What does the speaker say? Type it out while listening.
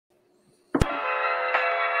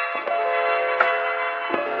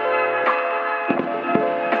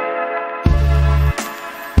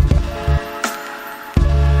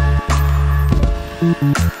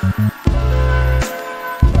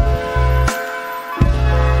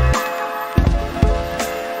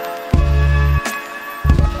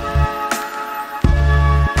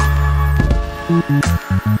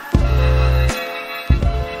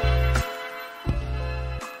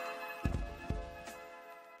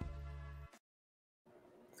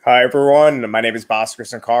Hi, everyone. My name is Bhaskar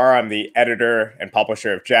Sankar. I'm the editor and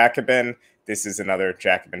publisher of Jacobin. This is another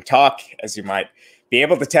Jacobin talk, as you might be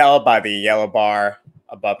able to tell by the yellow bar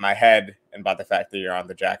above my head and by the fact that you're on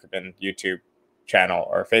the Jacobin YouTube channel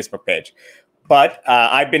or Facebook page. But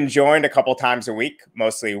I've been joined a couple times a week,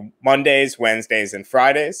 mostly Mondays, Wednesdays, and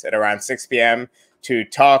Fridays at around 6 p.m. to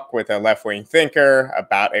talk with a left-wing thinker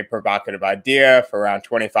about a provocative idea for around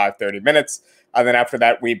 25, 30 minutes. And then after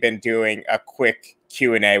that, we've been doing a quick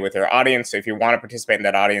Q&A with our audience. So if you want to participate in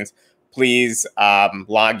that audience, please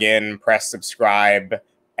log in, press subscribe,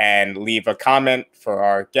 and leave a comment for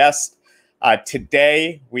our guest.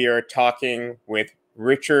 Today, we are talking with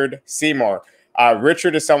Richard Seymour.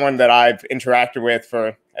 Richard is someone that I've interacted with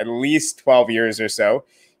for at least 12 years or so.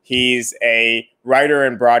 He's a writer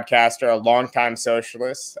and broadcaster, a longtime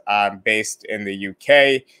socialist based in the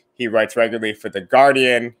UK. He writes regularly for The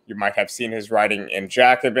Guardian. You might have seen his writing in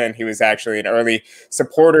Jacobin. He was actually an early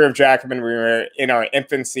supporter of Jacobin. We were in our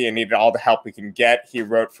infancy and needed all the help we can get. He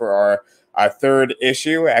wrote for our third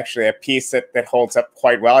issue, actually a piece that holds up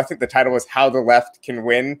quite well. I think the title was How the Left Can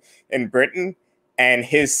Win in Britain. And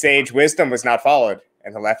his sage wisdom was not followed.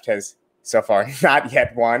 And the left has so far not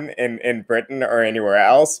yet won in Britain or anywhere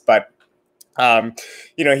else. But,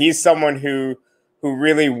 he's someone who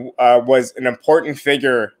really was an important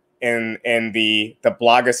figure in the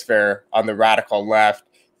blogosphere on the radical left,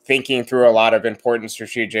 thinking through a lot of important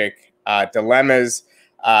strategic dilemmas.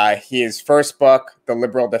 His first book, The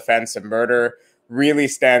Liberal Defense of Murder, really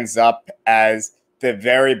stands up as the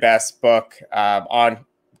very best book on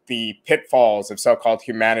the pitfalls of so-called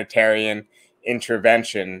humanitarian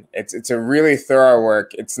intervention. It's a really thorough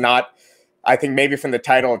work. It's not, I think maybe from the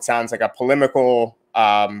title, it sounds like a polemical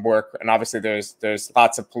work. And obviously there's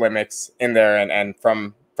lots of polemics in there. And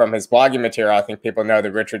from his blogging material, I think people know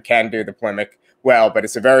that Richard can do the polemic well, but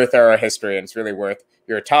it's a very thorough history and it's really worth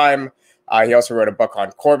your time. He also wrote a book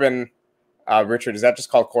on Corbyn. Richard, is that just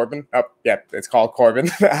called Corbyn? Oh, yeah, it's called Corbyn.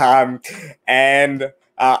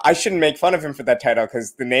 I shouldn't make fun of him for that title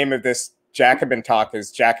because the name of this Jacobin talk is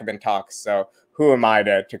Jacobin Talks. So who am I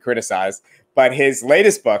to criticize? But his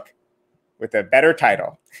latest book with a better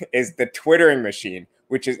title is The Twittering Machine,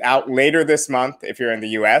 which is out later this month if you're in the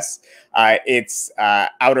US. It's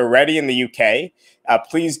out already in the UK.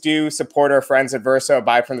 Please do support our friends at Verso,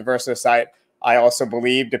 buy from the Verso site. I also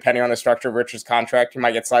believe, depending on the structure of Richard's contract, you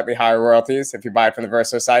might get slightly higher royalties if you buy it from the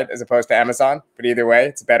Verso site as opposed to Amazon. But either way,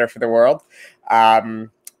 it's better for the world. And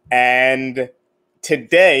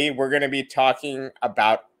today, we're going to be talking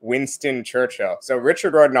about Winston Churchill. So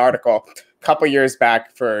Richard wrote an article a couple years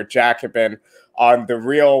back for Jacobin on the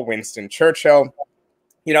real Winston Churchill.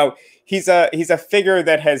 You know, he's a figure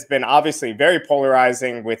that has been obviously very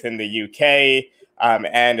polarizing within the UK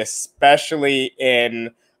and especially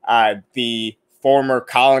in the former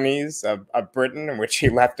colonies of Britain, in which he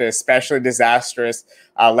left an especially disastrous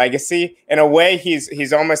legacy. In a way,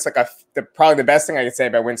 he's almost like probably the best thing I could say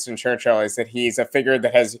about Winston Churchill is that he's a figure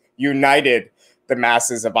that has united the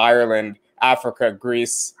masses of Ireland, Africa,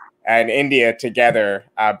 Greece, and India together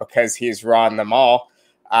because he's run them all.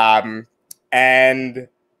 That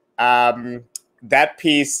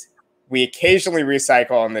piece we occasionally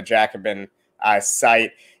recycle on the Jacobin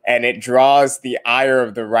site, and it draws the ire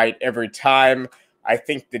of the right every time. I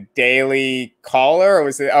think the Daily Caller, or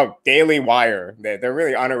was it? Oh, Daily Wire. They're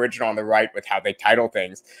really unoriginal on the right with how they title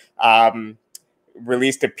things.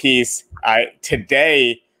 Released a piece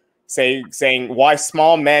today saying why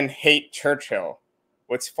small men hate Churchill.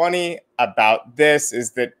 What's funny about this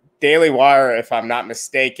is that Daily Wire, if I'm not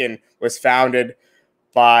mistaken, was founded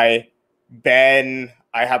by Ben,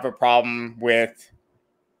 I have a problem with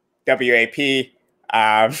WAP,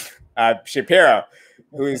 Shapiro,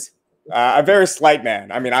 who's a very slight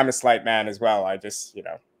man. I mean, I'm a slight man as well. I just,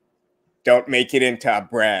 don't make it into a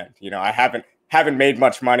brand. I haven't made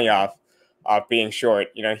much money off being short.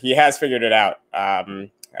 He has figured it out.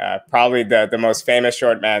 Probably the most famous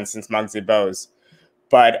short man since Muggsy Bogues.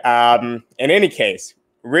 But in any case,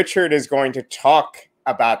 Richard is going to talk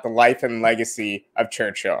about the life and legacy of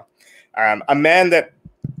Churchill, a man that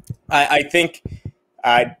I think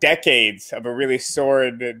decades of a really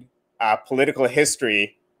sordid political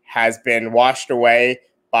history has been washed away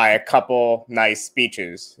by a couple nice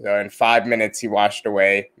speeches. So in 5 minutes, he washed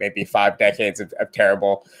away maybe 5 decades of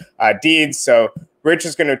terrible deeds. So Rich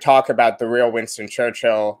is going to talk about the real Winston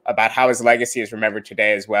Churchill, about how his legacy is remembered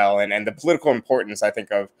today as well, and the political importance, I think,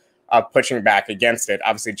 of pushing back against it.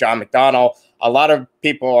 Obviously, John McDonnell, a lot of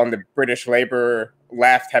people on the British Labour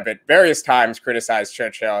left have at various times criticized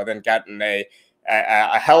Churchill, then gotten a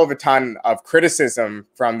a hell of a ton of criticism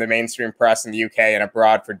from the mainstream press in the UK and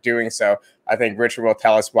abroad for doing so. I think Richard will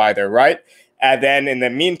tell us why they're right. And then in the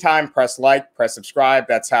meantime, press like, press subscribe.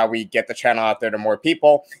 That's how we get the channel out there to more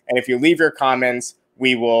people. And if you leave your comments,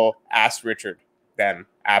 we will ask Richard them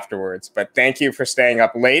afterwards. But thank you for staying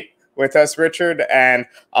up late with us, Richard, and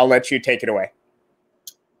I'll let you take it away.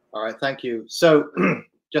 All right, thank you. So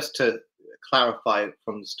just to clarify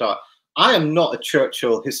from the start, I am not a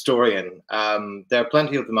Churchill historian. There are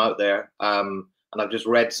plenty of them out there, and I've just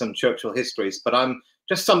read some Churchill histories, but I'm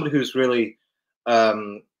just somebody who's really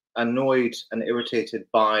annoyed and irritated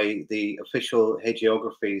by the official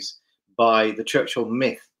hagiographies, by the Churchill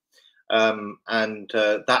myth. And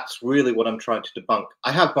that's really what I'm trying to debunk.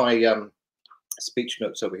 I have my speech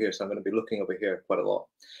notes over here, so I'm going to be looking over here quite a lot.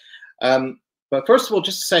 But first of all,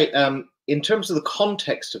 just to say, in terms of the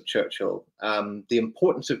context of Churchill, the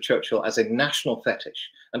importance of Churchill as a national fetish,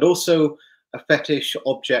 and also a fetish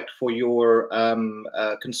object for your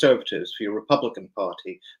conservatives, for your Republican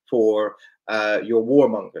Party, for your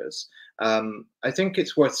warmongers. I think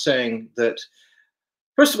it's worth saying that,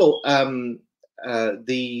 first of all,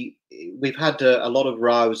 we've had a lot of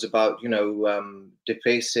rows about,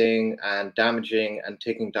 defacing and damaging and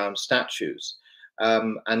taking down statues.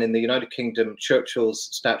 And in the United Kingdom, Churchill's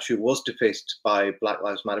statue was defaced by Black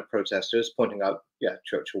Lives Matter protesters, pointing out, yeah,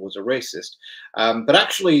 Churchill was a racist. But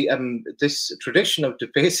actually, this tradition of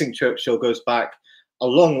defacing Churchill goes back a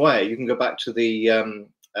long way. You can go back to the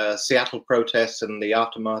Seattle protests and the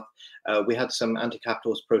aftermath. We had some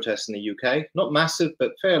anti-capitalist protests in the UK, not massive,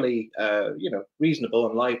 but fairly, reasonable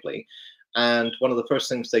and lively. And one of the first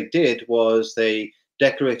things they did was they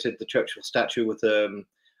decorated the Churchill statue with a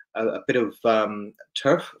bit of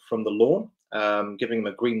turf from the lawn, giving him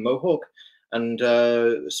a green mohawk, and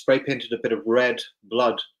spray painted a bit of red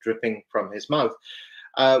blood dripping from his mouth,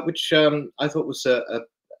 which I thought was a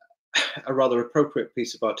rather appropriate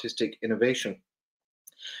piece of artistic innovation.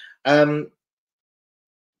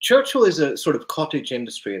 Churchill is a sort of cottage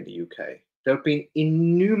industry in the UK. There have been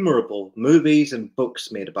innumerable movies and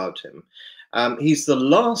books made about him. He's the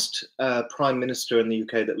last prime minister in the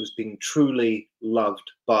UK that was being truly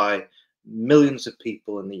loved by millions of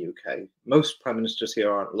people in the UK. Most prime ministers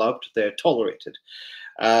here aren't loved, they're tolerated.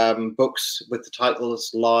 Books with the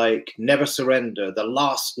titles like Never Surrender, The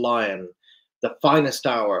Last Lion, The Finest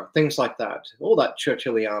Hour, things like that, all that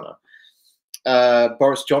Churchilliana.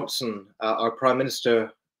 Boris Johnson, our prime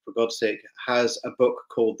minister, for God's sake, has a book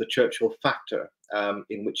called The Churchill Factor,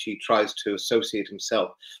 in which he tries to associate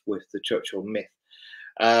himself with the Churchill myth.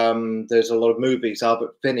 There's a lot of movies,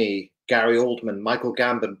 Albert Finney, Gary Oldman, Michael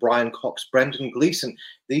Gambon, Brian Cox, Brendan Gleeson.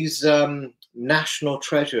 These national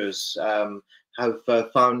treasures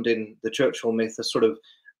have found in the Churchill myth a sort of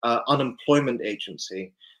unemployment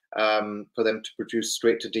agency for them to produce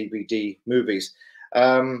straight-to-DVD movies.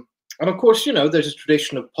 And of course, there's a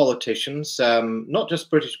tradition of politicians, not just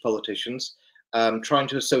British politicians, trying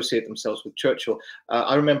to associate themselves with Churchill.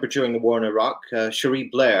 I remember during the war in Iraq, Cherie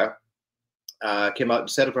Blair came out and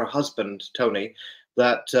said of her husband, Tony,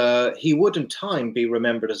 that he would in time be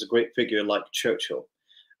remembered as a great figure like Churchill.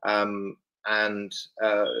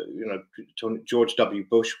 George W.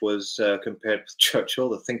 Bush was compared with Churchill,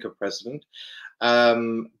 the thinker president.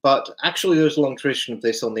 But actually, there's a long tradition of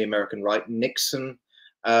this on the American right. Nixon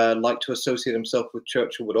liked to associate himself with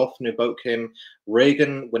Churchill, would often evoke him.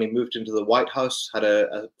 Reagan, when he moved into the White House, had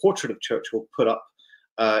a portrait of Churchill put up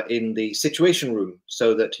in the Situation Room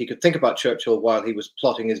so that he could think about Churchill while he was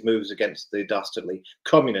plotting his moves against the dastardly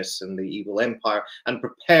communists and the evil empire and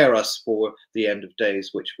prepare us for the end of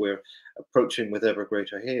days, which we're approaching with ever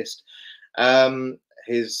greater haste.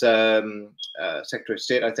 His Secretary of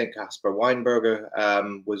State, I think, Caspar Weinberger,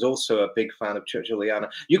 was also a big fan of Churchilliana.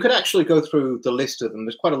 You could actually go through the list of them.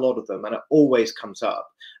 There's quite a lot of them, and it always comes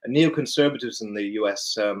up. And neoconservatives in the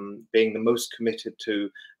US, being the most committed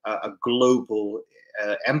to a global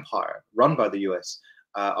empire run by the US,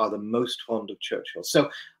 are the most fond of Churchill. So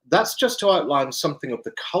that's just to outline something of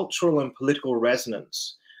the cultural and political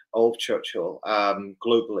resonance of Churchill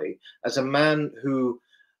globally as a man who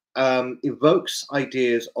evokes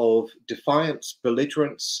ideas of defiance,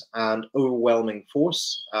 belligerence, and overwhelming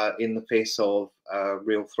force in the face of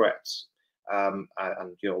real threats. And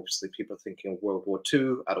obviously people are thinking of World War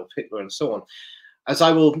II, Adolf Hitler, and so on. As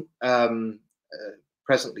I will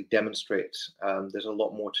presently demonstrate, there's a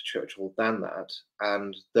lot more to Churchill than that,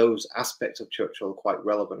 and those aspects of Churchill are quite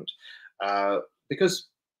relevant because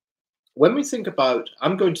when we think about,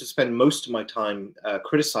 I'm going to spend most of my time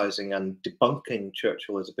criticizing and debunking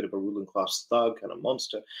Churchill as a bit of a ruling class thug and a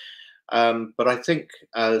monster. But I think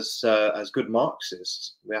as good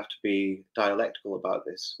Marxists, we have to be dialectical about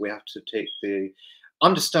this. We have to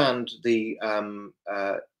understand the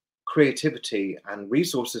creativity and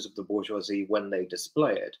resources of the bourgeoisie when they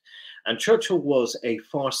display it. And Churchill was a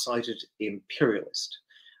far-sighted imperialist.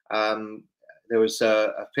 There was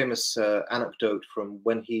a famous anecdote from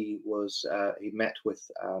when he met with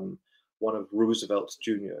one of Roosevelt's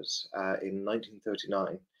juniors in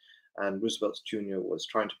 1939. And Roosevelt Jr. was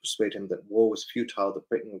trying to persuade him that war was futile, that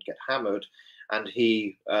Britain would get hammered. And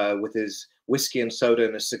he, with his whiskey and soda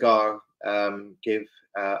and a cigar, gave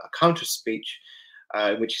a counter speech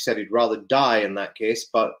in which he said he'd rather die in that case,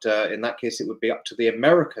 but in that case it would be up to the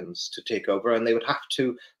Americans to take over, and they would have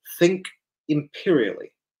to think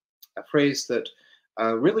imperially, a phrase that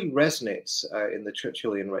really resonates in the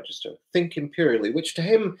Churchillian register. Think imperially, which to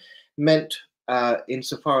him meant,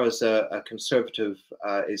 insofar as a conservative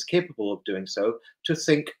is capable of doing so, to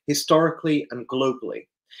think historically and globally.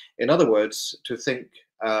 In other words, to think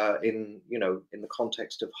in the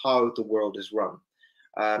context of how the world is run.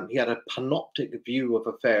 He had a panoptic view of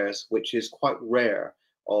affairs, which is quite rare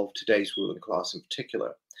of today's ruling class in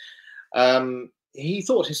particular. He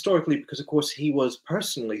thought historically because, of course, he was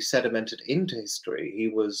personally sedimented into history. He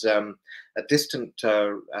was a distant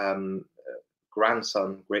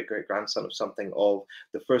great-great-grandson of something of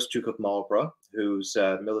the first Duke of Marlborough, whose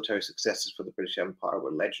military successes for the British Empire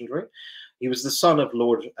were legendary. He was the son of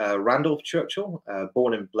Lord Randolph Churchill,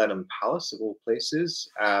 born in Blenheim Palace, of all places.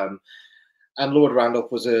 And Lord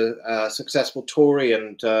Randolph was a successful Tory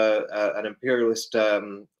and an imperialist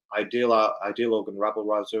ideologue and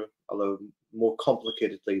rabble-rouser, although more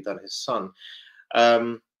complicatedly than his son.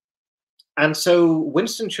 And so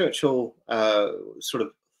Winston Churchill sort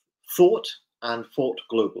of thought and fought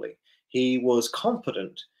globally. He was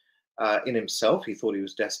confident in himself. He thought he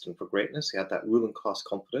was destined for greatness. He had that ruling class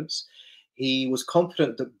confidence. He was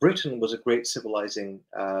confident that Britain was a great civilizing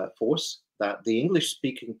force, that the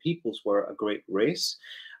English-speaking peoples were a great race,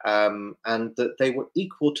 and that they were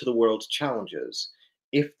equal to the world's challenges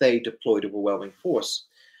if they deployed overwhelming force.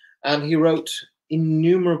 And he wrote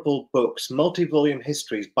innumerable books, multi-volume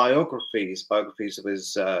histories, biographies of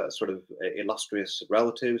his sort of illustrious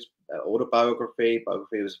relatives, biography of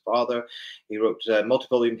his father. He wrote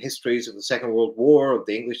multi-volume histories of the Second World War, of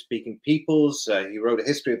the English-speaking peoples. He wrote a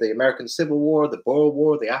history of the American Civil War, the Boer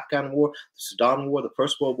War, the Afghan War, the Sudan War, the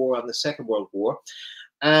First World War, and the Second World War.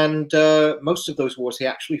 And most of those wars he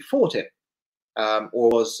actually fought in, or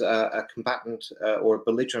was a combatant or a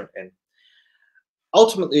belligerent in.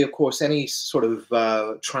 Ultimately, of course, any sort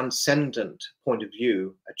of transcendent point of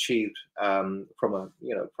view achieved from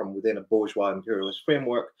within a bourgeois imperialist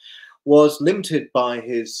framework was limited by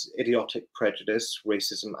his idiotic prejudice,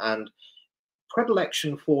 racism, and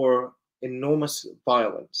predilection for enormous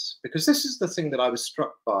violence. Because this is the thing that I was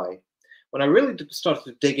struck by when I really started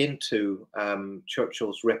to dig into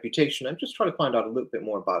Churchill's reputation and just try to find out a little bit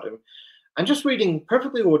more about him. And just reading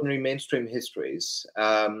perfectly ordinary mainstream histories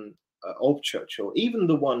of Churchill, even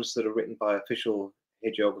the ones that are written by official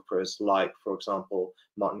hagiographers like, for example,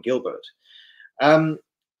 Martin Gilbert.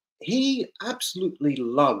 He absolutely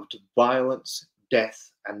loved violence,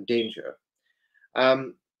 death, and danger.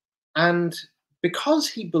 And because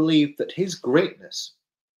he believed that his greatness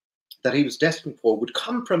that he was destined for would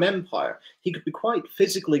come from empire, he could be quite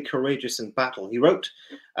physically courageous in battle. He wrote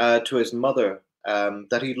to his mother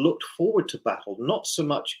that he looked forward to battle, not so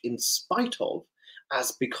much in spite of,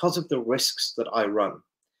 as because of the risks that I run.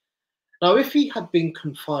 Now, if he had been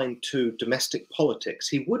confined to domestic politics,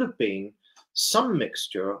 he would have been some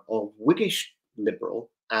mixture of Whiggish liberal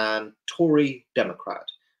and Tory Democrat,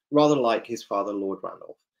 rather like his father, Lord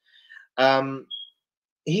Randolph.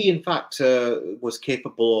 He, in fact, was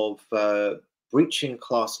capable of breaching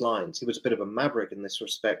class lines. He was a bit of a maverick in this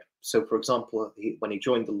respect. So, for example, when he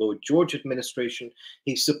joined the Lloyd George administration,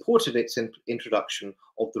 he supported its introduction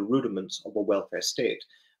of the rudiments of a welfare state,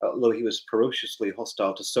 although he was ferociously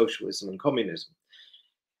hostile to socialism and communism.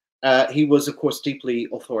 He was, of course, deeply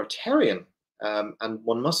authoritarian, and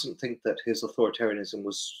one mustn't think that his authoritarianism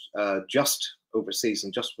was just overseas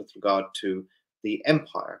and just with regard to the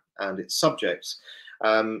empire and its subjects.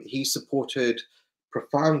 He supported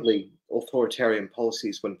profoundly authoritarian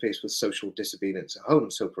policies when faced with social disobedience at home.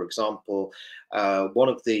 So, for example, one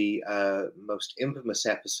of the most infamous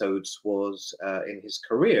episodes was in his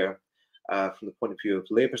career, from the point of view of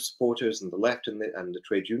Labour supporters and the left and the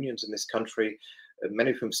trade unions in this country,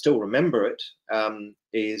 many of whom still remember it,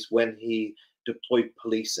 is when he deployed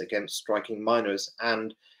police against striking miners.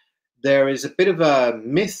 And there is a bit of a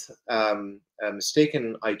myth, a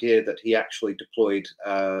mistaken idea that he actually deployed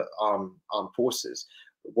armed forces,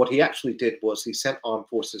 What he actually did was he sent armed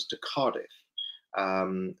forces to Cardiff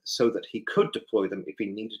so that he could deploy them if he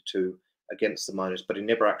needed to against the miners, but he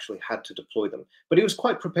never actually had to deploy them. But he was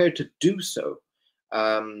quite prepared to do so.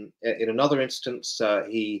 In another instance,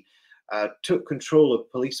 he took control of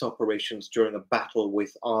police operations during a battle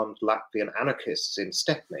with armed Latvian anarchists in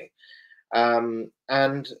Stepney. What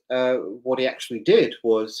he actually did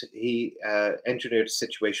was he engineered a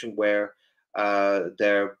situation where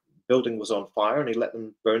their building was on fire and he let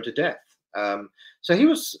them burn to death. So he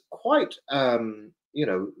was quite,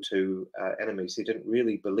 to enemies. He didn't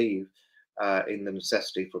really believe in the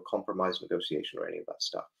necessity for compromise, negotiation, or any of that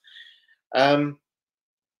stuff.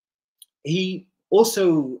 He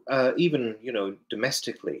also, even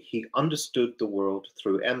domestically, he understood the world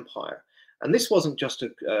through empire. And this wasn't just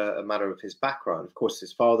a matter of his background. Of course,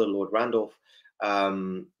 his father, Lord Randolph,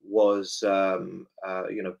 was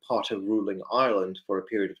part of ruling Ireland for a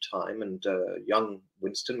period of time, and young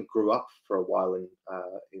Winston grew up for a while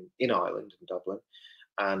in Ireland, in Dublin,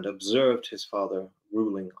 and observed his father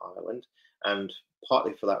ruling Ireland, and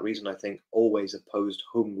partly for that reason, I think, always opposed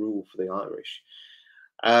home rule for the Irish.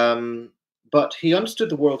 But he understood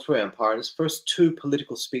the world through empire, and his first two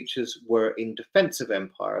political speeches were in defense of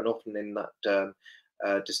empire, and often in that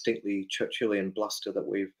distinctly Churchillian bluster that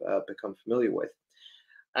we've become familiar with.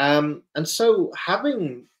 And so,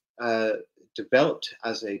 having developed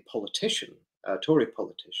as a politician, a Tory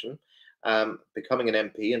politician, becoming an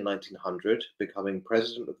MP in 1900, becoming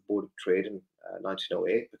president of the Board of Trade in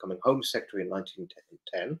 1908, becoming Home Secretary in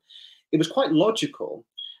 1910, it was quite logical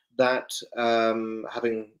that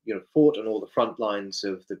having fought on all the front lines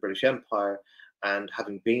of the British Empire and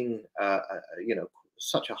having been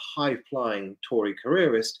such a high-flying Tory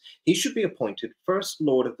careerist, he should be appointed First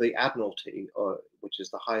Lord of the Admiralty, which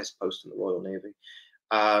is the highest post in the Royal Navy,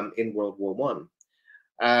 in World War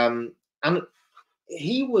I. And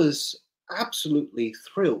he was absolutely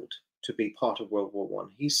thrilled to be part of World War I.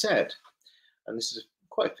 He said, and this is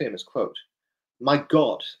quite a famous quote, "My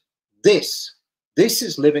God, this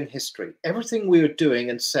is living history. Everything we are doing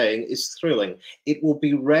and saying is thrilling. It will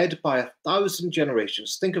be read by 1,000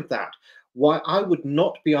 generations. Think of that. Why I would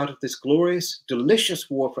not be out of this glorious, delicious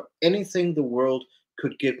war for anything the world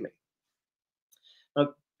could give me."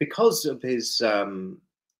 Now, because of his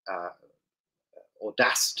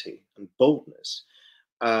audacity and boldness,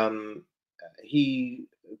 he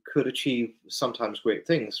could achieve sometimes great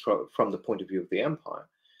things from the point of view of the empire.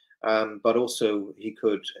 But also he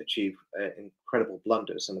could achieve incredible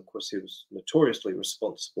blunders. And of course, he was notoriously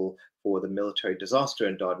responsible for the military disaster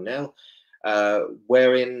in Dardanelles,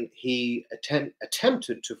 wherein he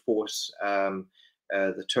attempted to force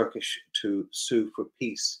the Turkish to sue for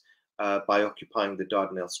peace by occupying the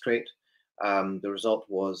Dardanelles Strait. The result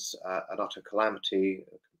was an utter calamity,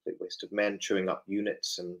 a complete waste of men, chewing up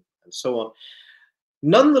units and so on.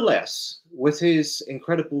 Nonetheless, with his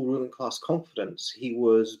incredible ruling class confidence, he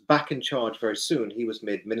was back in charge very soon. He was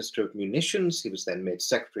made Minister of Munitions, he was then made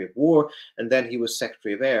Secretary of War, and then he was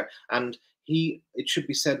Secretary of Air. And he, it should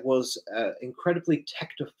be said, was incredibly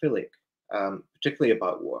technophilic, particularly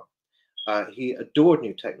about war. He adored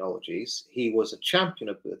new technologies. He was a champion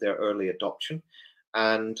of their early adoption.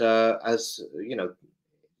 And as you know,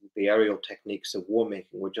 the aerial techniques of war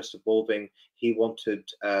making were just evolving, he wanted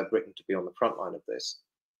Britain to be on the front line of this.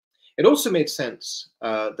 It also made sense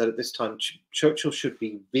that at this time Churchill should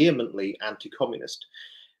be vehemently anti-communist.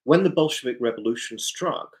 When the Bolshevik Revolution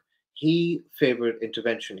struck, he favored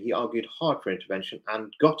intervention. He argued hard for intervention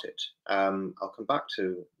and got it. I'll come back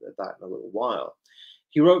to that in a little while.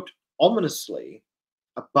 He wrote ominously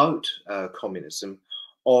about communism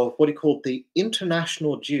of what he called the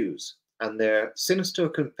international Jews and their sinister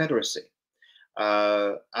confederacy,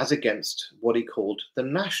 as against what he called the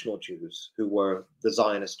national Jews, who were the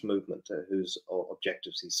Zionist movement, whose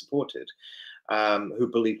objectives he supported, who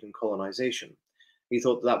believed in colonization. He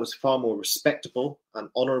thought that was far more respectable and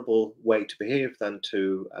honorable way to behave than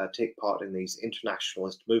to take part in these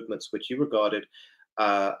internationalist movements, which he regarded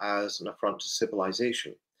as an affront to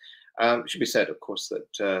civilization. It should be said, of course,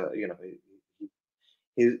 that you know,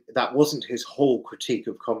 that wasn't his whole critique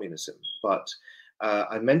of communism, but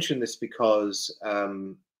I mention this because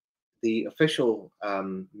the official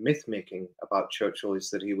myth-making about Churchill is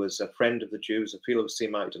that he was a friend of the Jews, a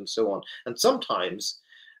Philo-Semite, and so on. And sometimes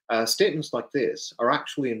statements like this are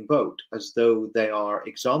actually invoked as though they are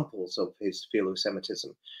examples of his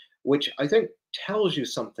Philo-Semitism, which I think tells you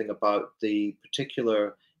something about the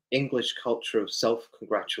particular English culture of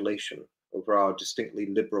self-congratulation over our distinctly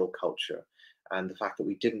liberal culture, and the fact that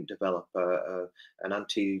we didn't develop an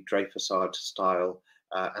anti-Dreyfusard style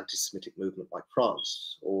anti-Semitic movement like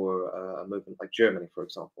France or a movement like Germany, for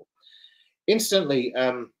example. Incidentally,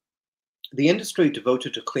 the industry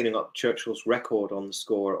devoted to cleaning up Churchill's record on the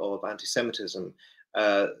score of anti-Semitism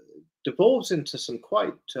devolves into some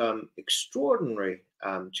quite extraordinary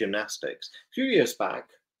gymnastics. A few years back,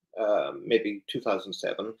 maybe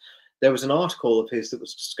 2007, there was an article of his that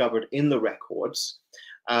was discovered in the records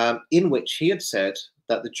in which he had said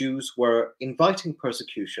that the Jews were inviting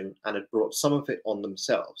persecution and had brought some of it on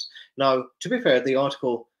themselves. Now, to be fair, the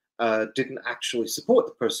article didn't actually support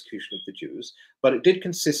the persecution of the Jews, but it did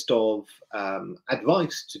consist of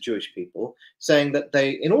advice to Jewish people saying that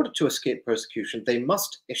they, in order to escape persecution, they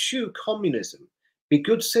must eschew communism, be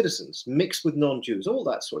good citizens, mix with non-Jews, all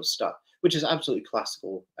that sort of stuff, which is absolutely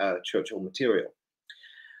classical Churchill material.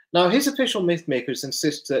 Now, his official myth makers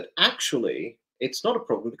insist that actually it's not a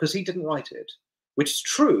problem because he didn't write it, which is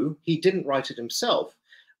true. He didn't write it himself.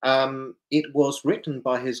 It was written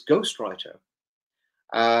by his ghostwriter,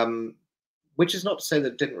 which is not to say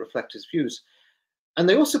that it didn't reflect his views. And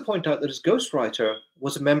they also point out that his ghostwriter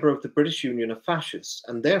was a member of the British Union of Fascists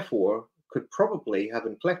and therefore could probably have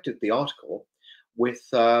inflected the article with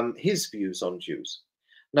his views on Jews.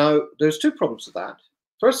 Now, there's two problems with that.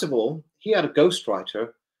 First of all, he had a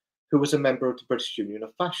ghostwriter who was a member of the British Union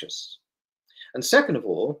of Fascists. And second of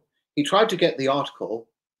all, he tried to get the article,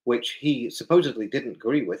 which he supposedly didn't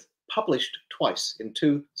agree with, published twice in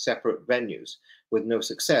two separate venues with no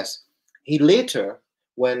success. He later,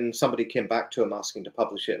 when somebody came back to him asking to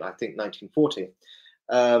publish it in, I think, 1940,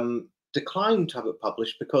 declined to have it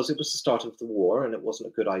published because it was the start of the war and it wasn't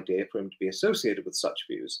a good idea for him to be associated with such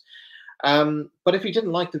views. But if he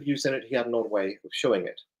didn't like the views in it, he had another way of showing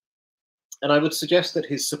it. And I would suggest that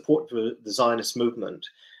his support for the Zionist movement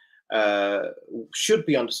should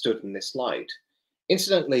be understood in this light.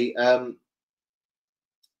 Incidentally,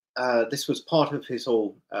 this was part of his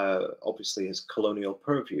whole, obviously, his colonial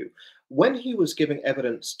purview. When he was giving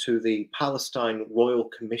evidence to the Palestine Royal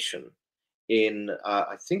Commission in,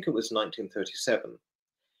 I think it was 1937,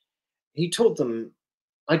 he told them,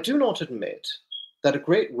 "I do not admit that a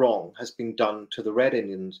great wrong has been done to the Red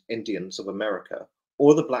Indians of America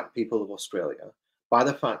or the Black people of Australia by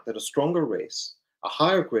the fact that a stronger race, a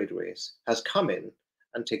higher grade race, has come in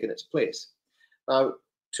and taken its place." Now,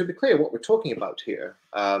 to be clear, what we're talking about here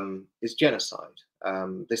is genocide.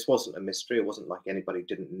 This wasn't a mystery. It wasn't like anybody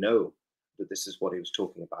didn't know that this is what he was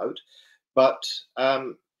talking about. But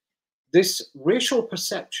this racial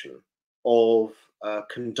perception of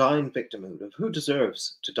condign victimhood, of who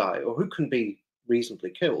deserves to die or who can be reasonably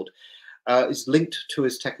killed, is linked to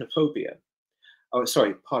his technophobia. Oh,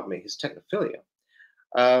 sorry, pardon me, his technophilia.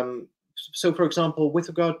 So, for example, with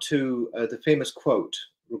regard to the famous quote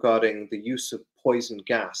regarding the use of poison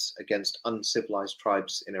gas against uncivilized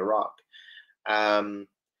tribes in Iraq,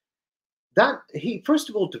 that he first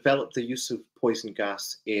of all developed the use of poison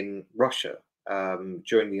gas in Russia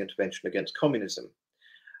during the intervention against communism.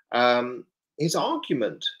 His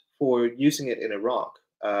argument for using it in Iraq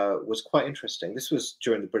was quite interesting. This was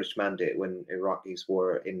during the British Mandate when Iraqis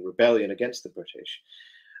were in rebellion against the British.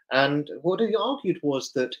 And what he argued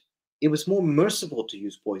was that it was more merciful to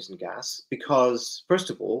use poison gas because, first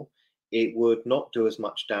of all, it would not do as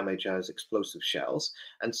much damage as explosive shells.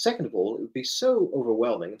 And second of all, it would be so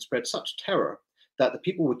overwhelming and spread such terror that the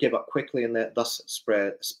people would give up quickly and thus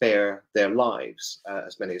spare their lives,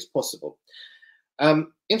 as many as possible.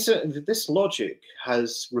 Incidentally, this logic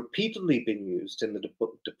has repeatedly been used in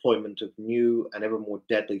the deployment of new and ever more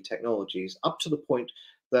deadly technologies, up to the point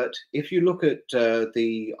that if you look at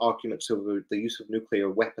the arguments over the use of nuclear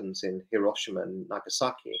weapons in Hiroshima and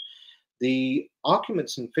Nagasaki, the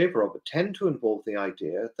arguments in favor of it tend to involve the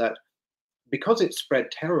idea that because it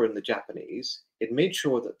spread terror in the Japanese, it made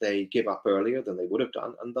sure that they give up earlier than they would have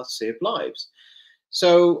done and thus saved lives.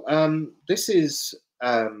 So this is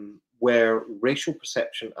where racial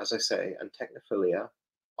perception, as I say, and technophilia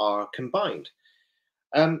are combined.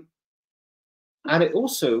 And it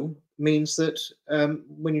also means that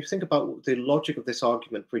when you think about the logic of this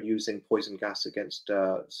argument for using poison gas against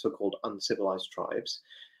so-called uncivilized tribes,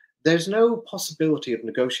 there's no possibility of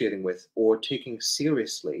negotiating with or taking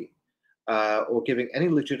seriously or giving any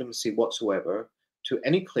legitimacy whatsoever to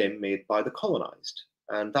any claim made by the colonized.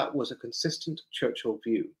 And that was a consistent Churchill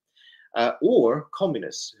view. Or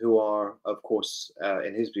communists, who are, of course,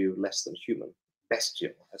 in his view, less than human,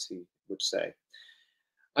 bestial, as he would say.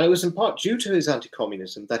 And it was in part due to his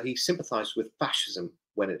anti-communism that he sympathized with fascism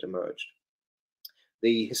when it emerged.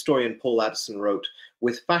 The historian Paul Addison wrote,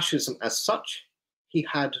 "With fascism as such, he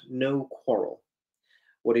had no quarrel."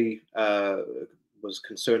 What he was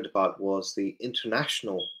concerned about was the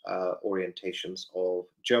international orientations of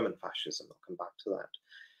German fascism. I'll come back to that.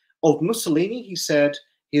 Of Mussolini, he said,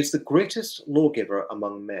 he is the greatest lawgiver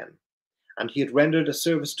among men, and he had rendered a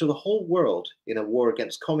service to the whole world in a war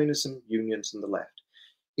against communism, unions, and the left.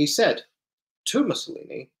 He said to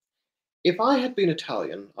Mussolini, "If I had been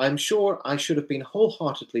Italian, I am sure I should have been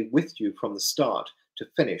wholeheartedly with you from the start to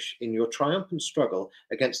finish in your triumphant struggle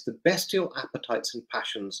against the bestial appetites and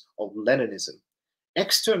passions of Leninism.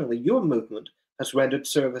 Externally, your movement has rendered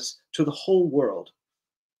service to the whole world."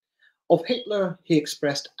 Of Hitler, he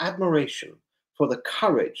expressed admiration for the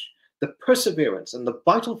courage, the perseverance, and the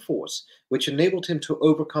vital force which enabled him to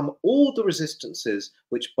overcome all the resistances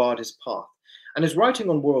which barred his path. And his writing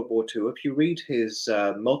on World War II, if you read his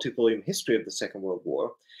multi-volume history of the Second World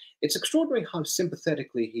War, it's extraordinary how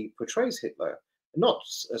sympathetically he portrays Hitler, not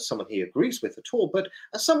as someone he agrees with at all, but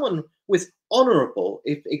as someone with honorable,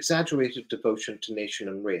 if exaggerated, devotion to nation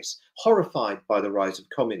and race, horrified by the rise of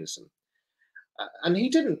communism. And he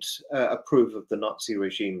didn't approve of the Nazi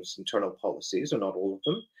regime's internal policies, or not all of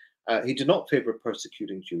them. He did not favor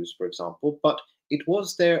persecuting Jews, for example, but it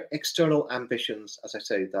was their external ambitions, as I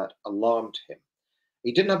say, that alarmed him.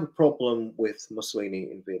 He didn't have a problem with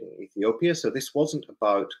Mussolini invading Ethiopia, so this wasn't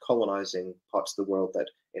about colonizing parts of the world that,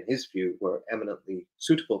 in his view, were eminently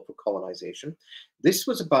suitable for colonization. This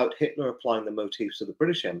was about Hitler applying the motifs of the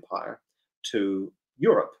British Empire to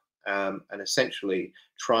Europe, and essentially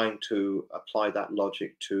trying to apply that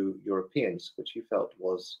logic to Europeans, which he felt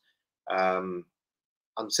was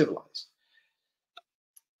uncivilized.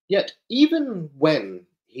 Yet, even when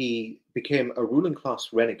he became a ruling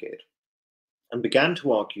class renegade and began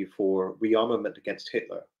to argue for rearmament against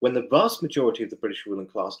Hitler, when the vast majority of the British ruling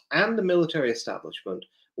class and the military establishment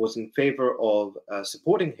was in favor of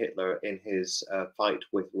supporting Hitler in his fight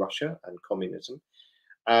with Russia and communism,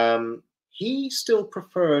 he still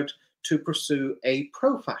preferred to pursue a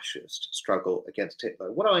pro-fascist struggle against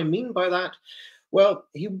Hitler. What do I mean by that? Well,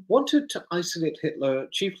 he wanted to isolate Hitler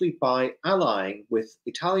chiefly by allying with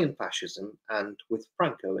Italian fascism and with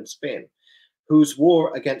Franco in Spain, whose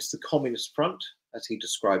war against the Communist Front, as he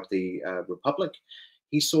described the Republic,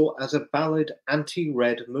 he saw as a valid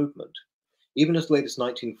anti-Red movement. Even as late as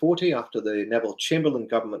 1940, after the Neville Chamberlain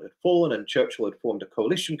government had fallen and Churchill had formed a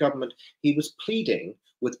coalition government, he was pleading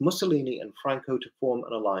with Mussolini and Franco to form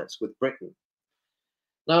an alliance with Britain.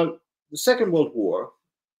 Now, the Second World War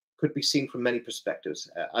could be seen from many perspectives,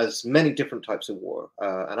 as many different types of war.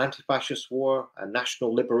 An anti-fascist war, a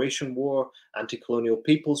national liberation war, anti-colonial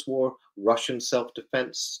people's war, Russian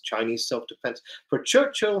self-defense, Chinese self-defense. For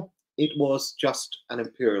Churchill, it was just an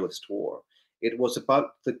imperialist war. It was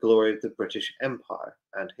about the glory of the British Empire,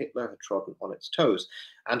 and Hitler had trodden on its toes.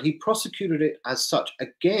 And he prosecuted it as such,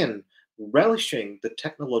 again, relishing the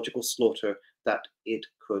technological slaughter that it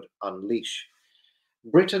could unleash.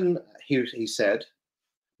 Britain, he said,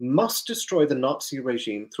 must destroy the Nazi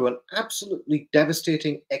regime through an absolutely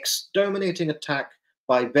devastating, exterminating attack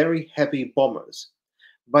by very heavy bombers.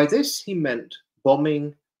 By this, he meant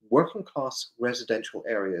bombing working-class residential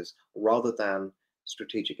areas rather than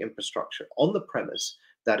strategic infrastructure, on the premise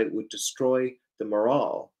that it would destroy the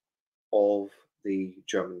morale of the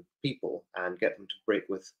German people and get them to break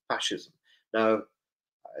with fascism. Now,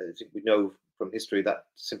 I think we know from history that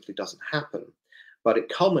simply doesn't happen, but it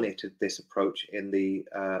culminated, this approach, in the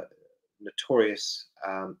notorious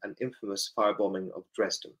and infamous firebombing of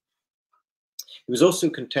Dresden. He was also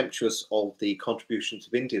contemptuous of the contributions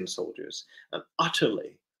of Indian soldiers and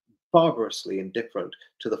utterly, barbarously indifferent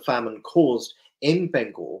to the famine caused in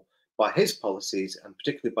Bengal by his policies, and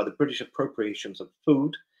particularly by the British appropriations of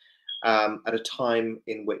food at a time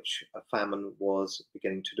in which a famine was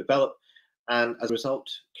beginning to develop, and as a result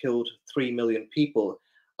killed 3 million people.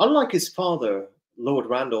 Unlike his father, Lord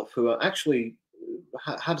Randolph, who actually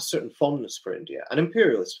had a certain fondness for India, an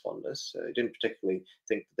imperialist fondness, he didn't particularly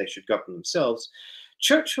think that they should govern themselves,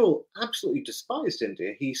 Churchill absolutely despised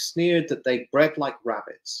India. He sneered that they bred like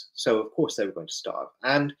rabbits, so of course they were going to starve.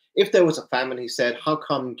 And if there was a famine, he said, how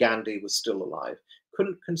come Gandhi was still alive?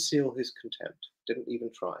 Couldn't conceal his contempt, didn't even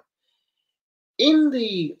try. In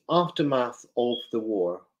the aftermath of the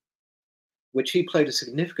war, which he played a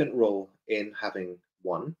significant role in having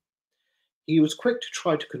won, he was quick to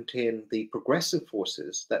try to contain the progressive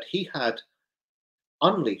forces that he had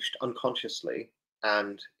unleashed unconsciously,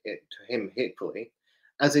 and to him hatefully,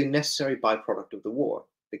 as a necessary byproduct of the war.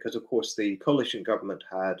 Because, of course, the coalition government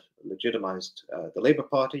had legitimized the Labour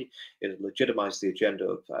Party, it had legitimized the agenda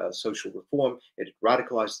of social reform, it had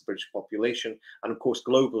radicalized the British population, and, of course,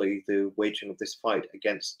 globally, the waging of this fight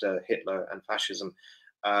against Hitler and fascism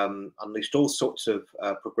unleashed all sorts of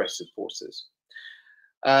progressive forces.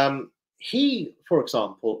 He, for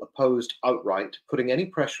example, opposed outright putting any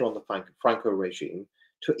pressure on the Franco regime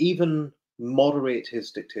to even moderate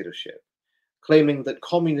his dictatorship, claiming that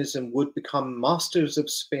communism would become masters of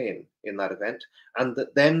Spain in that event, and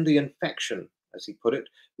that then the infection, as he put it,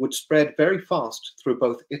 would spread very fast through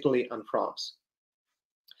both Italy and France.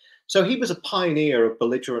 So he was a pioneer of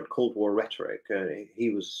belligerent Cold War rhetoric.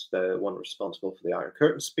 He was the one responsible for the Iron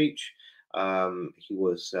Curtain speech. He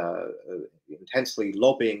was intensely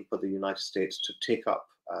lobbying for the United States to take up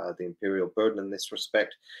the imperial burden in this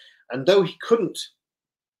respect. And though he couldn't,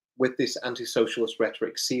 with this anti-socialist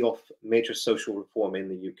rhetoric, see off major social reform in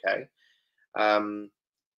the UK, and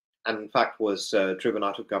in fact was driven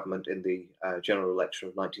out of government in the general election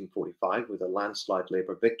of 1945 with a landslide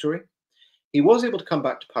Labour victory, he was able to come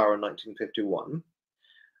back to power in 1951.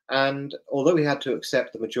 And although he had to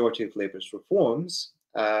accept the majority of Labour's reforms,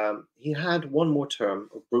 he had one more term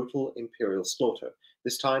of brutal imperial slaughter,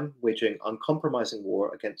 this time waging uncompromising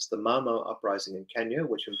war against the Mau Mau uprising in Kenya,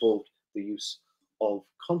 which involved the use of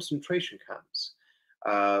concentration camps,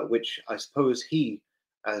 which I suppose he,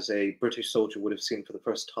 as a British soldier, would have seen for the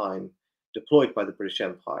first time deployed by the British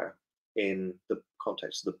Empire in the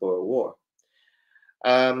context of the Boer War.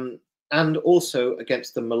 And also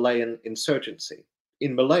against the Malayan insurgency.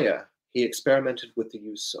 In Malaya, he experimented with the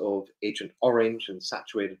use of Agent Orange and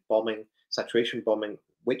saturation bombing,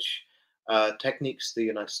 which techniques the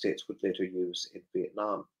United States would later use in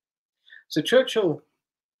Vietnam. So Churchill,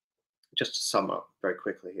 just to sum up very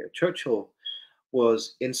quickly here, Churchill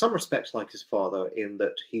was in some respects like his father in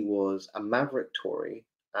that he was a maverick Tory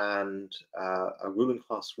and a ruling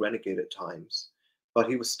class renegade at times, but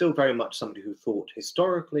he was still very much somebody who thought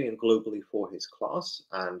historically and globally for his class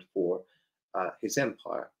and for his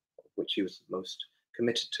empire, which he was most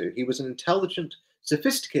committed to. He was an intelligent,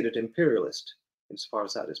 sophisticated imperialist, insofar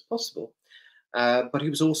as that is possible, but he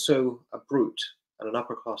was also a brute and an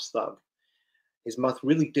upper-class thug. His mouth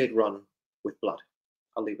really did run with blood.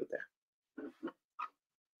 I'll leave it there.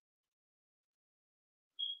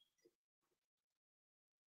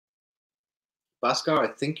 Bhaskar, I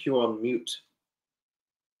think you're on mute.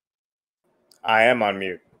 I am on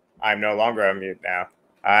mute. I'm no longer on mute now.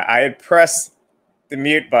 I had pressed the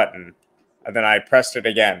mute button, and then I pressed it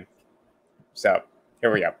again. So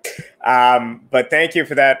here we go. But thank you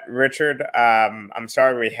for that, Richard. I'm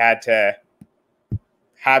sorry we had to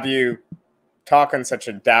have you talk on such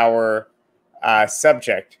a dour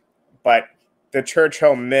subject, but the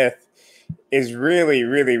Churchill myth is really,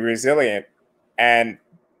 really resilient, and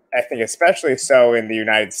I think especially so in the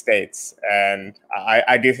United States. And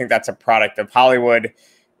I do think that's a product of Hollywood.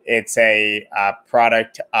 It's a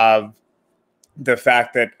product of the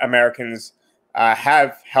fact that Americans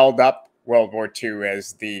have held up World War II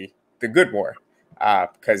as the good war.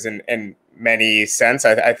 Because in many sense,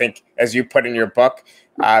 I think, as you put in your book,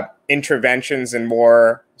 interventions in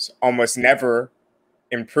war almost never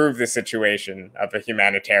improve the situation of a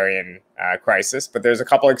humanitarian crisis, but there's a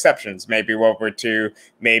couple exceptions. Maybe World War II,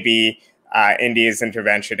 maybe India's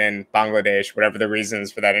intervention in Bangladesh, whatever the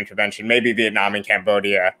reasons for that intervention, maybe Vietnam and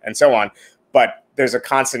Cambodia, and so on. But there's a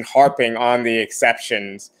constant harping on the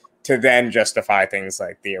exceptions to then justify things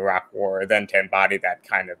like the Iraq War, then to embody that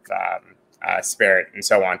kind of spirit and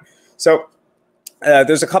so on. So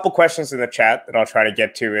there's a couple questions in the chat that I'll try to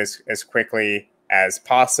get to as quickly as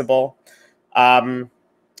possible.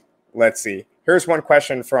 Let's see. Here's one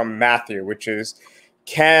question from Matthew, which is,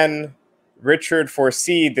 can Richard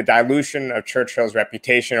foresee the dilution of Churchill's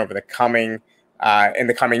reputation over the coming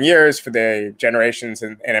years for the generations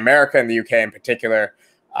in America and the UK in particular?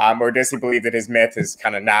 Or does he believe that his myth is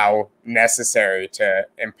kind of now necessary to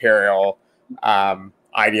imperial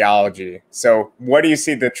ideology? So what do you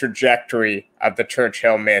see the trajectory of the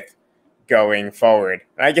Churchill myth going forward?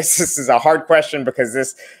 And I guess this is a hard question because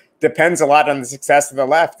this depends a lot on the success of the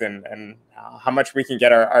left and how much we can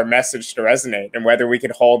get our message to resonate and whether we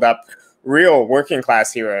could hold up real working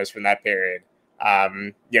class heroes from that period.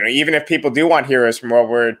 Even if people do want heroes from World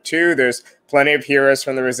War II, there's plenty of heroes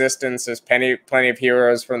from the resistance. There's plenty of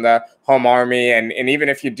heroes from the Home Army. And even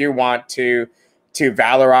if you do want to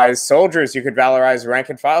valorize soldiers, you could valorize rank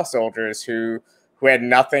and file soldiers who had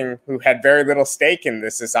nothing, who had very little stake in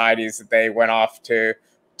the societies that they went off to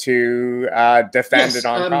defend an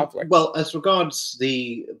armed conflict. Well, as regards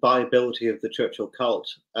the viability of the Churchill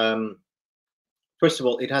cult, first of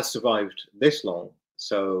all, it has survived this long,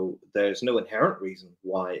 so there's no inherent reason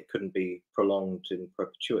why it couldn't be prolonged in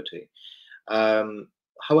perpetuity.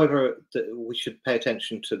 However, we should pay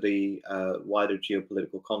attention to the wider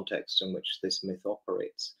geopolitical context in which this myth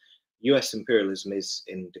operates. US imperialism is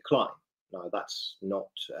in decline. Now, that's not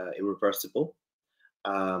irreversible.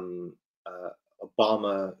 Obama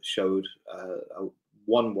showed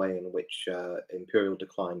one way in which imperial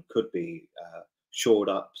decline could be shored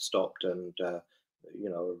up, stopped, and a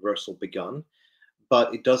reversal begun.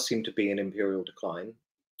 But it does seem to be an imperial decline,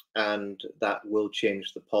 and that will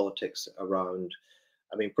change the politics around.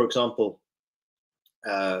 I mean, for example,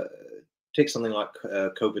 take something like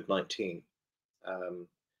COVID-19.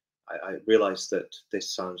 I realize that this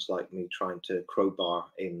sounds like me trying to crowbar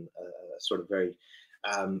in a sort of very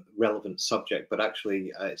relevant subject, but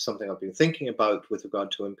actually it's something I've been thinking about with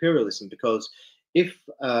regard to imperialism, because if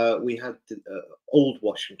we had old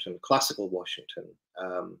Washington, classical Washington,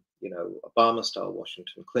 Obama-style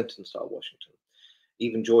Washington, Clinton-style Washington,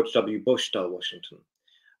 even George W. Bush-style Washington,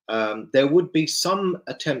 there would be some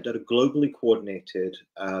attempt at a globally coordinated,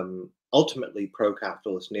 ultimately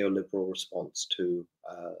pro-capitalist neoliberal response to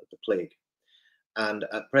the plague. And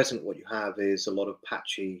at present, what you have is a lot of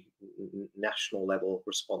patchy national level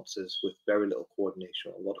responses with very little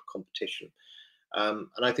coordination, a lot of competition. And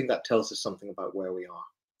I think that tells us something about where we are.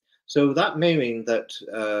 So that may mean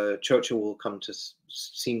that Churchill will come to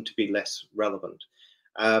seem to be less relevant.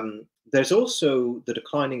 There's also the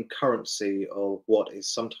declining currency of what is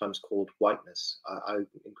sometimes called whiteness. I'm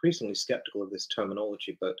increasingly skeptical of this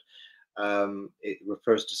terminology, but it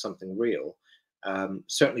refers to something real.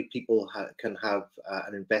 Certainly people can have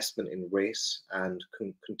an investment in race and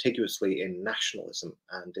contiguously in nationalism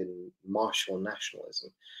and in martial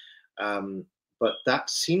nationalism. But that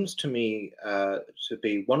seems to me to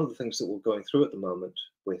be one of the things that we're going through at the moment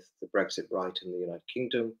with the Brexit right in the United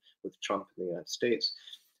Kingdom, with Trump in the United States,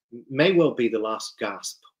 may well be the last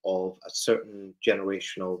gasp of a certain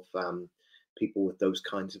generation of people with those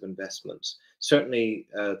kinds of investments. Certainly,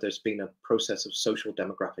 there's been a process of social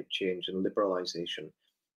demographic change and liberalization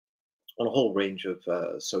on a whole range of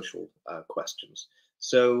social questions.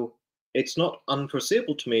 So it's not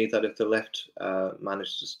unforeseeable to me that if the left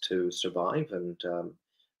manages to survive and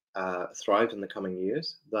thrive in the coming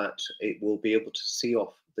years, that it will be able to see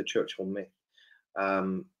off the Churchill myth.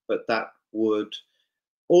 But that would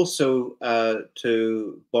also,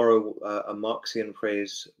 to borrow a Marxian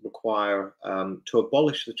phrase, require to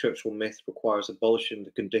abolish the Churchill myth requires abolishing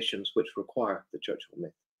the conditions which require the Churchill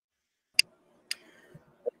myth.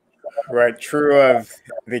 Right, true of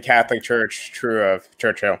the Catholic Church, true of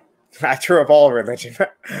Churchill, true of all religion.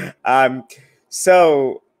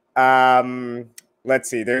 Let's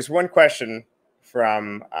see. There's one question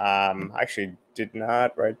from actually did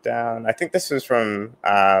not write down. I think this was from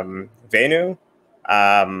Venu.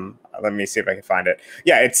 Let me see if I can find it.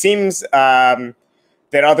 Yeah, it seems that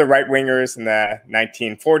other right-wingers in the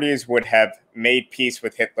 1940s would have made peace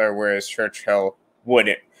with Hitler, whereas Churchill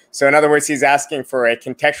wouldn't. So in other words, he's asking for a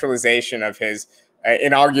contextualization of his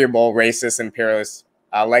inarguable racist imperialist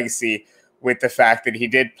legacy with the fact that he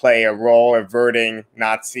did play a role averting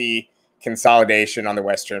Nazi consolidation on the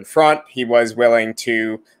Western Front. He was willing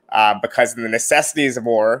to, because of the necessities of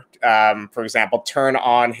war, for example, turn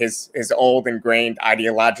on his old ingrained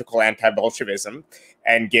ideological anti-Bolshevism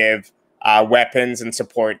and give weapons and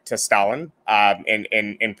support to Stalin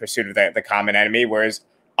in pursuit of the common enemy, whereas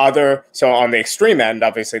so on the extreme end,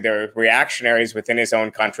 obviously there are reactionaries within his own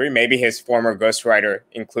country, maybe his former ghostwriter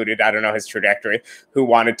included, I don't know his trajectory, who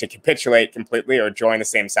wanted to capitulate completely or join the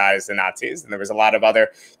same side as the Nazis. And there was a lot of other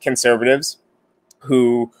conservatives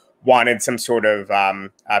who wanted some sort of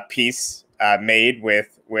peace made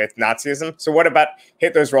with Nazism. So what about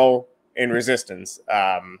Hitler's role in resistance?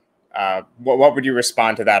 What would you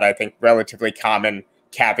respond to that, I think, relatively common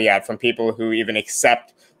caveat from people who even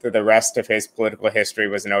accept that the rest of his political history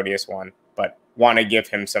was an odious one, but want to give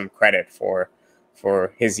him some credit for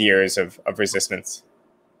his years of resistance?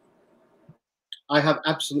 I have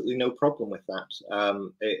absolutely no problem with that.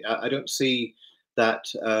 I don't see that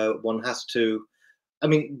one has to. I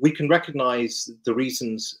mean, we can recognize the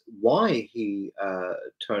reasons why he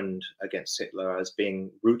turned against Hitler as being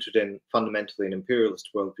rooted in fundamentally an imperialist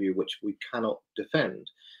worldview, which we cannot defend.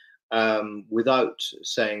 Without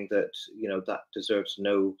saying that, that deserves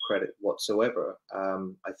no credit whatsoever.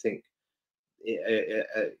 I think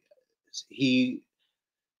he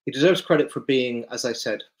deserves credit for being, as I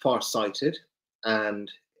said, far-sighted and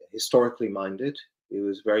historically minded. He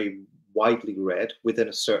was very widely read within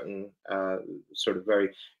a certain sort of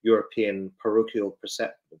very European parochial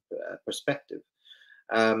perspective.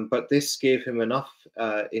 But this gave him enough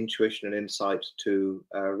intuition and insight to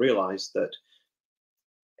realize that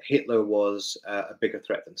Hitler was a bigger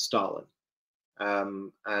threat than Stalin.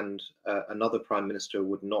 And another prime minister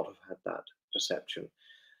would not have had that perception.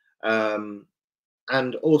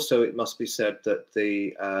 And also, it must be said that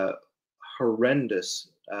the horrendous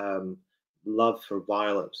love for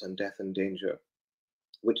violence and death and danger,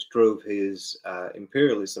 which drove his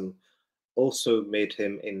imperialism, also made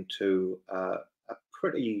him into a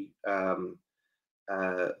pretty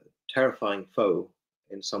terrifying foe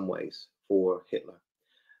in some ways for Hitler.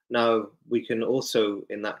 Now, we can also,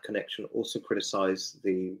 in that connection, also criticize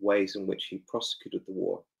the ways in which he prosecuted the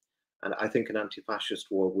war. And I think an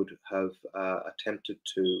anti-fascist war would have attempted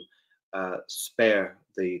to spare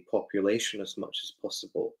the population as much as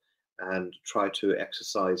possible and try to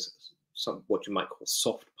exercise some what you might call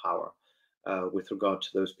soft power with regard to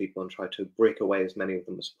those people and try to break away as many of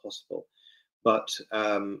them as possible. But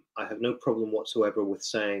I have no problem whatsoever with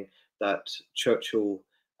saying that Churchill,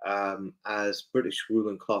 as British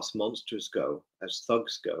ruling class monsters go, as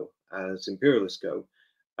thugs go, as imperialists go,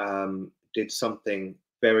 did something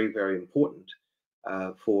very, very important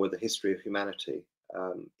for the history of humanity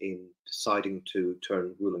in deciding to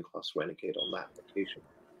turn ruling class renegade on that occasion.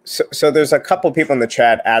 So there's a couple people in the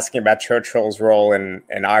chat asking about Churchill's role in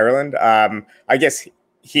Ireland. I guess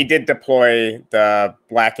he did deploy the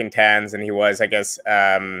Black and Tans, and he was, I guess,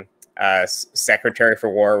 Secretary for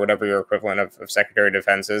War, whatever your equivalent of Secretary of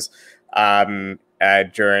Defense is,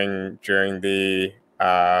 during the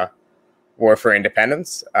War for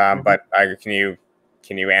Independence. But can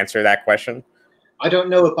you answer that question? I don't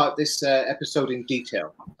know about this episode in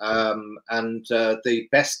detail, and the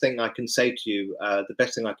best thing I can say to you, the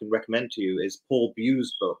best thing I can recommend to you, is Paul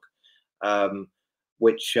Bew's book,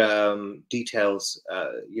 which details,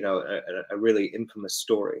 you know, a really infamous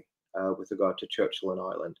story with regard to Churchill in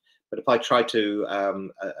Ireland. But if I try to,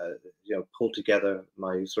 you know, pull together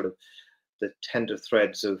my sort of the tender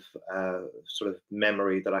threads of sort of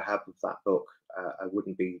memory that I have of that book, I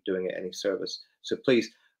wouldn't be doing it any service. So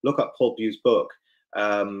please look up Paul Bew's book.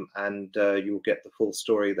 And you'll get the full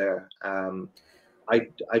story there.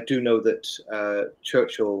 I do know that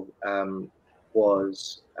Churchill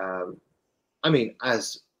was, I mean,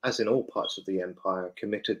 as in all parts of the empire,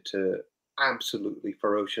 committed to absolutely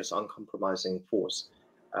ferocious, uncompromising force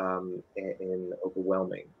in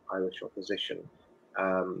overwhelming Irish opposition.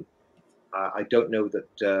 I don't know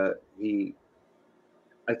that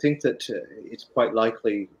I think that it's quite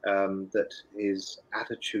likely that his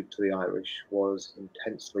attitude to the Irish was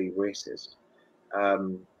intensely racist.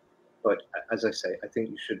 But as I say, I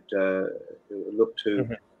think you should look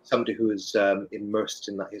to somebody who is immersed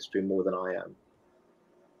in that history more than I am.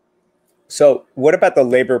 So what about the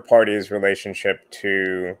Labour Party's relationship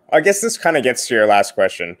to, I guess this kind of gets to your last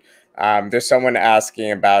question. There's someone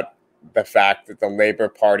asking about the fact that the Labour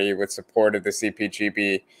Party, with support of the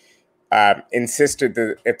CPGB, insisted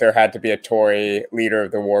that if there had to be a Tory leader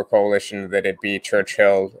of the war coalition, that it be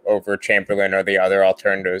Churchill over Chamberlain or the other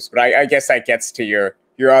alternatives. But I guess that gets to your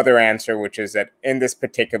other answer, which is that in this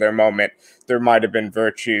particular moment, there might have been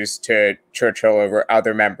virtues to Churchill over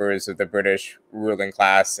other members of the British ruling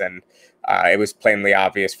class, and it was plainly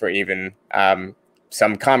obvious for even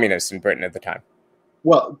some communists in Britain at the time.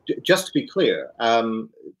 Well, just to be clear,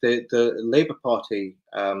 the Labour Party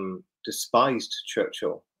despised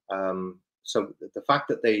Churchill. So the fact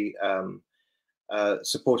that they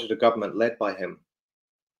supported a government led by him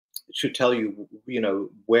should tell you, you know,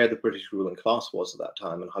 where the British ruling class was at that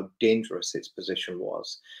time and how dangerous its position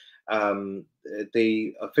was.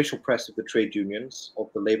 The official press of the trade unions, of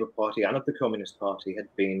the Labour Party and of the Communist Party had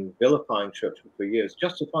been vilifying Churchill for years,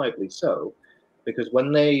 justifiably so, because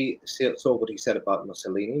when they saw what he said about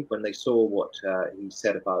Mussolini, when they saw what he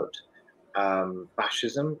said about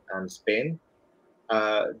fascism and Spain,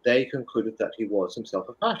 they concluded that he was himself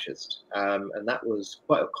a fascist. And that was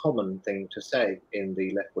quite a common thing to say in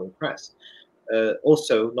the left-wing press.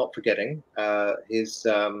 Also, not forgetting his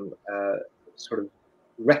sort of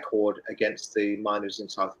record against the miners in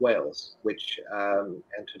South Wales, which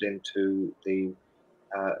entered into the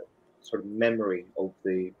sort of memory of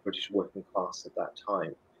the British working class at that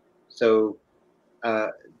time. So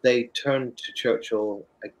they turned to Churchill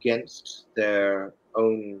against their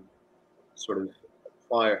own sort of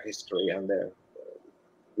prior history and their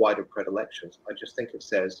wider predilections. I just think it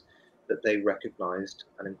says that they recognized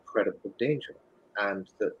an incredible danger and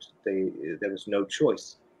that there was no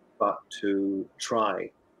choice but to try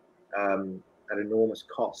at enormous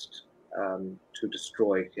cost to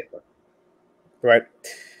destroy Hitler. Right.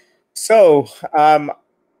 So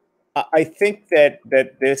I think that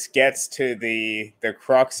this gets to the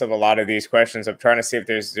crux of a lot of these questions. I'm trying to see if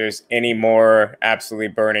there's any more absolutely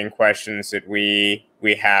burning questions that we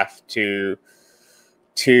have to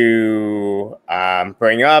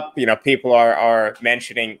bring up. You know, people are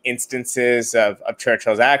mentioning instances of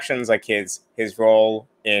Churchill's actions, like his role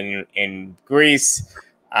in Greece,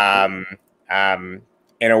 in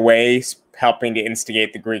a way helping to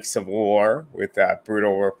instigate the Greek Civil War with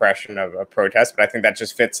brutal repression of protests. But I think that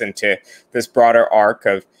just fits into this broader arc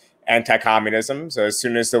of anti-communism. So as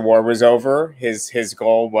soon as the war was over, his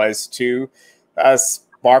goal was to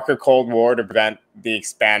spark a Cold War to prevent the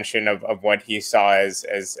expansion of what he saw as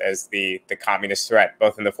the communist threat,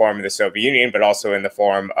 both in the form of the Soviet Union, but also in the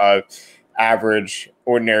form of average,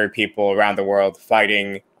 ordinary people around the world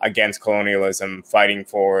fighting against colonialism, fighting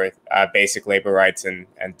for basic labor rights and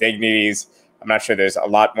dignities. I'm not sure there's a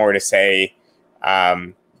lot more to say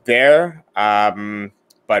there,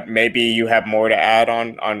 but maybe you have more to add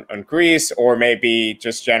on Greece, or maybe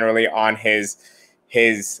just generally on his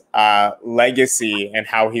legacy and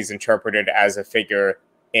how he's interpreted as a figure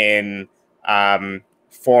in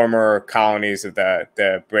former colonies of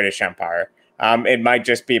the British Empire. It might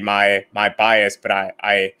just be my bias, but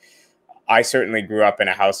I certainly grew up in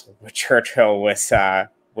a household where Churchill was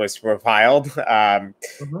reviled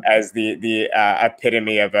as the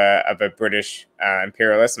epitome of a British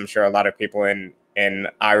imperialist. I'm sure a lot of people in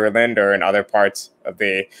Ireland or in other parts of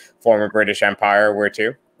the former British Empire were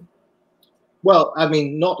too. Well, I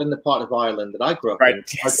mean, not in the part of Ireland that I grew up in.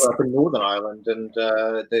 Yes. I grew up in Northern Ireland, and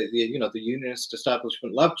the Unionist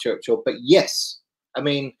establishment loved Churchill. But yes, I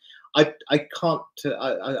mean, I can't.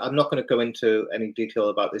 I'm not going to go into any detail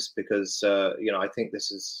about this because I think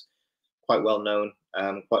this is quite well known,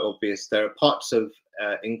 quite obvious. There are parts of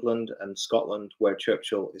England and Scotland where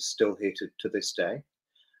Churchill is still hated to this day.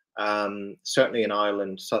 Certainly in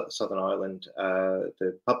Ireland, Southern Ireland, the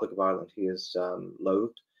Republic of Ireland, he is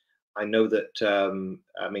loathed. I know that,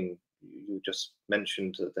 I mean, you just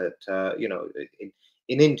mentioned that,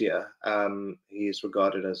 in India, he is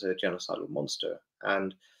regarded as a genocidal monster.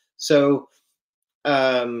 And so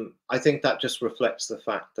I think that just reflects the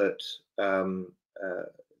fact that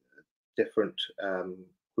different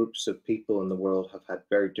groups of people in the world have had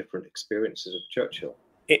very different experiences of Churchill.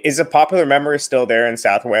 Is a popular memory still there in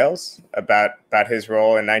South Wales about his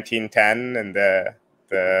role in 1910 and the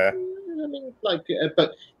I mean,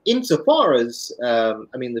 but insofar as I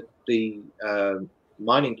mean, the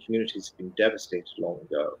mining communities have been devastated long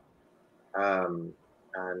ago, and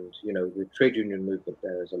the trade union movement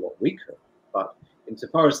there is a lot weaker. But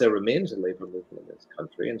insofar as there remains a labor movement in this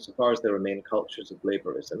country, insofar as there remain cultures of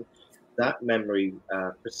laborism, that memory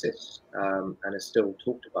persists and is still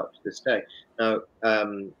talked about to this day. Now,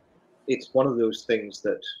 it's one of those things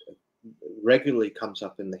that regularly comes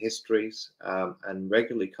up in the histories and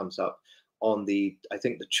regularly comes up on I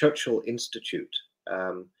think the Churchill Institute,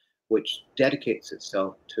 which dedicates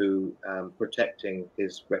itself to protecting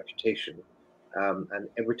his reputation. And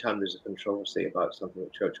every time there's a controversy about something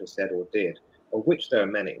that Churchill said or did, of which there are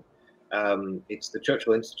many, it's the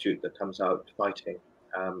Churchill Institute that comes out fighting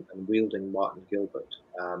and wielding Martin Gilbert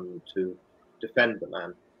to defend the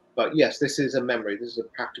man. But yes, this is a memory. This is a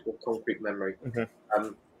practical, concrete memory.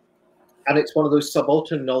 Mm-hmm. And it's one of those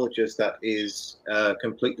subaltern knowledges that is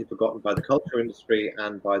completely forgotten by the culture industry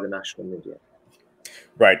and by the national media.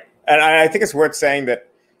 Right. And I think it's worth saying that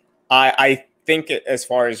I think as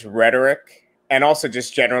far as rhetoric and also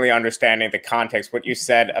just generally understanding the context, what you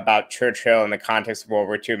said about Churchill in the context of World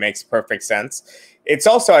War II makes perfect sense. It's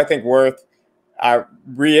also, I think, worth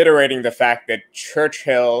reiterating the fact that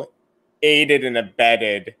Churchill aided and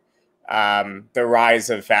abetted the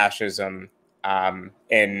rise of fascism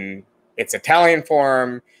in its Italian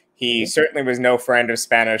form. He certainly was no friend of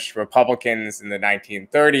Spanish Republicans in the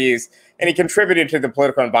 1930s, and he contributed to the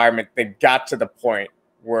political environment that got to the point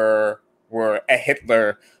where a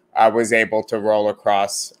Hitler was able to roll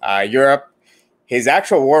across Europe. His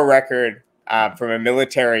actual war record from a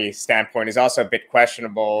military standpoint is also a bit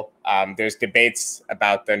questionable. There's debates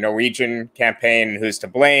about the Norwegian campaign and who's to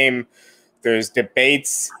blame. There's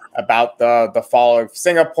debates about the fall of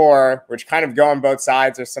Singapore, which kind of go on both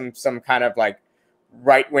sides. There's some kind of like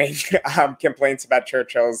right-wing complaints about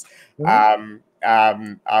Churchill's role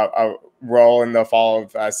in the fall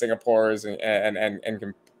of Singapore's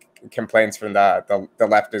and complaints from the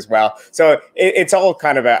left as well. So it's all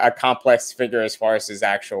kind of a complex figure as far as his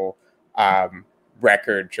actual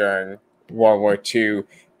record during World War II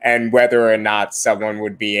and whether or not someone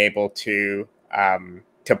would be able to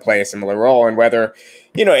play a similar role, and whether,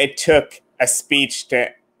 it took a speech to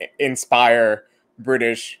inspire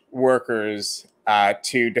British workers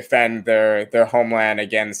to defend their homeland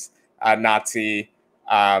against Nazi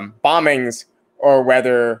bombings, or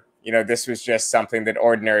whether, this was just something that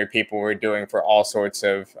ordinary people were doing for all sorts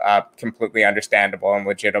of completely understandable and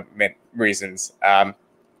legitimate reasons. I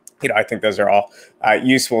think those are all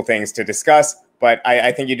useful things to discuss, but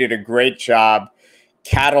I think you did a great job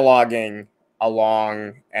cataloging a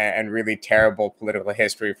long and really terrible political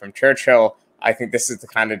history from Churchill. I think this is the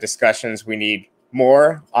kind of discussions we need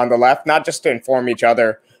more on the left, not just to inform each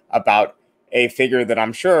other about a figure that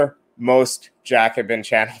I'm sure most Jacobin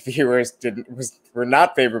channel viewers were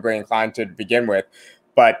not favorably inclined to begin with,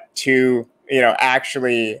 but to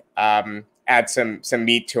actually add some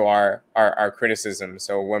meat to our criticism.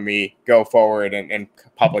 So when we go forward in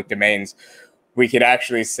public domains, we could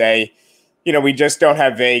actually say, we just don't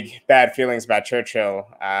have vague bad feelings about Churchill.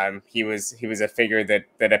 He was a figure that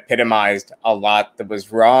epitomized a lot that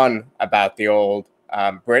was wrong about the old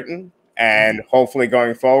Britain, and hopefully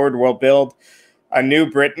going forward we'll build a new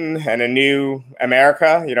Britain and a new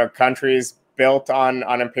America. Countries built on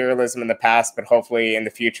imperialism in the past, but hopefully in the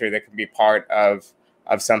future they can be part of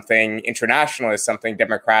something internationalist, something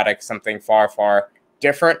democratic, something far, far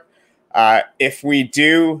different. If we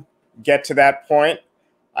do get to that point,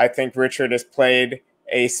 I think Richard has played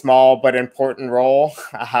a small but important role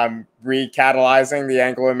recatalyzing the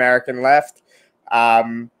Anglo-American left.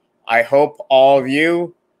 I hope all of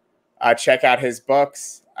you check out his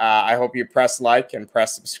books. I hope you press like and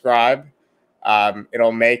press subscribe.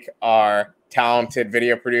 It'll make our talented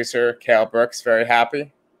video producer, Cale Brooks, very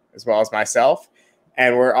happy, as well as myself.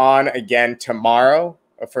 And we're on again tomorrow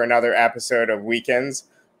for another episode of Weekends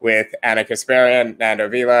with Anna Kasparian and Nando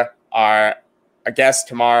Vila. Our guest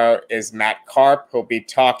tomorrow is Matt Karp, who'll be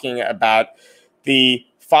talking about the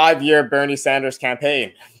 5-year Bernie Sanders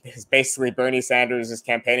campaign. Because basically Bernie Sanders is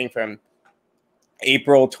campaigning from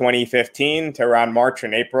April 2015 to around March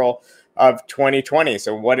and April of 2020.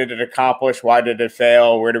 So what did it accomplish? Why did it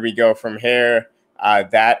fail? Where do we go from here?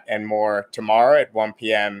 That and more tomorrow at 1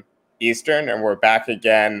 p.m. Eastern. And we're back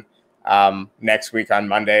again next week on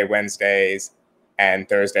Monday, Wednesdays, and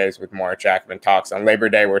Thursdays with more Jacobin Talks. On Labor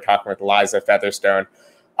Day, we're talking with Liza Featherstone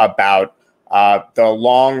about the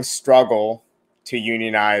long struggle to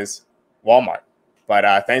unionize Walmart.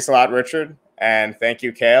 But thanks a lot, Richard. And thank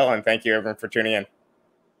you, Cale. And thank you, everyone, for tuning in.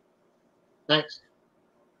 Thanks.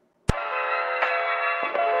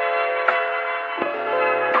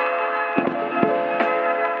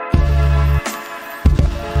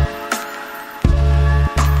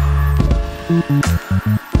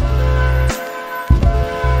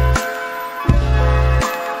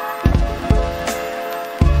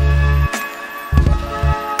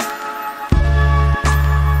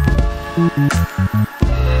 Mm-hmm.